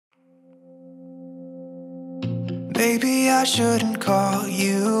Maybe I shouldn't call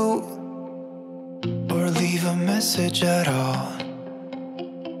you or leave a message at all.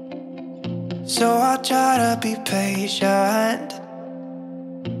 So I'll try to be patient,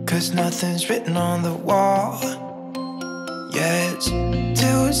 'cause nothing's written on the wall. Yeah, it's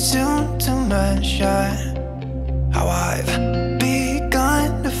too soon to mention how I've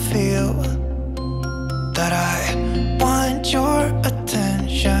begun to feel that I want your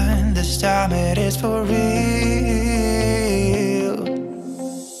attention. This time it is for real.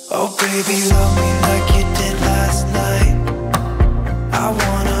 Oh baby, love me like you did last night. I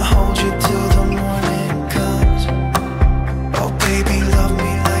wanna hold you till the morning comes. Oh baby, love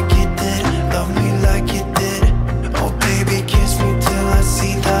me like you did, love me like you did. Oh baby, kiss me till I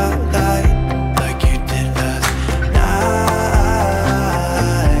see the light, like you did last night.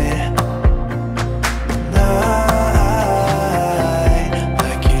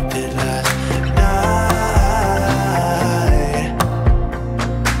 Like you did last night.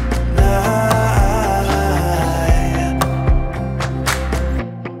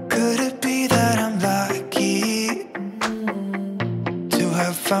 Could it be that I'm lucky to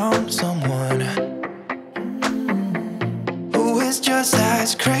have found someone who is just as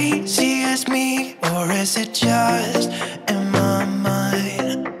crazy as me? Or is it just in my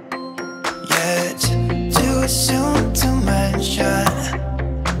mind? Yeah, it's too soon to mention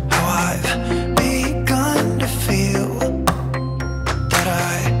how I've begun to feel that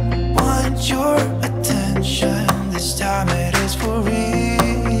I want your attention. This time it is for real.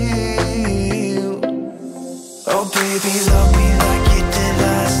 Oh baby, love me like you did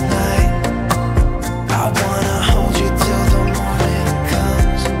last night. I wanna hold you till the morning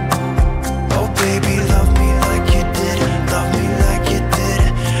comes. Oh baby, love me like you did, love me like you did.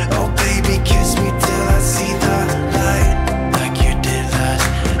 Oh baby, kiss me till I see the light, like you did last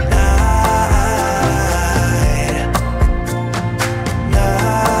night.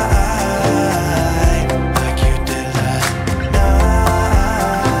 Like you did last night.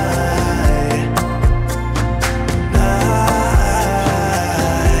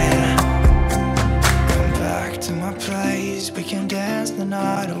 Come back to my place, we can dance the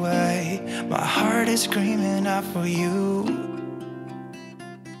night away. My heart is screaming out for you.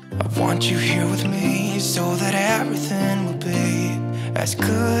 I want you here with me so that everything will be as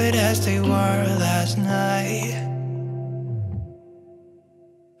good as they were last night.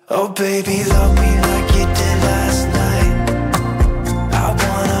 Oh baby, love me like you did last night. I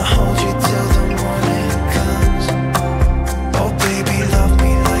wanna hold you till the morning comes. Oh baby, love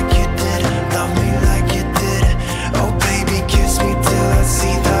me like you did, love me like you did. Oh baby, kiss me till I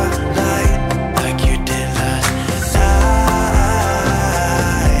see the light, like you did last night.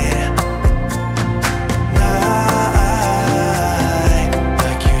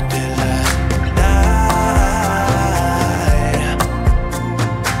 Like you did last night.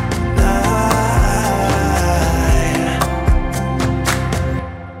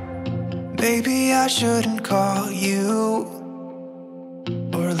 Maybe I shouldn't call you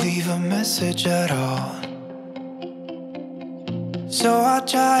or leave a message at all. So I'll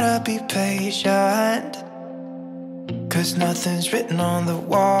try to be patient, 'cause nothing's written on the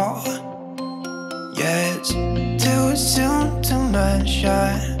wall. Yeah, it's too soon to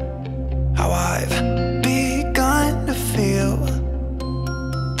mention how I've begun to feel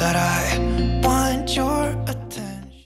that I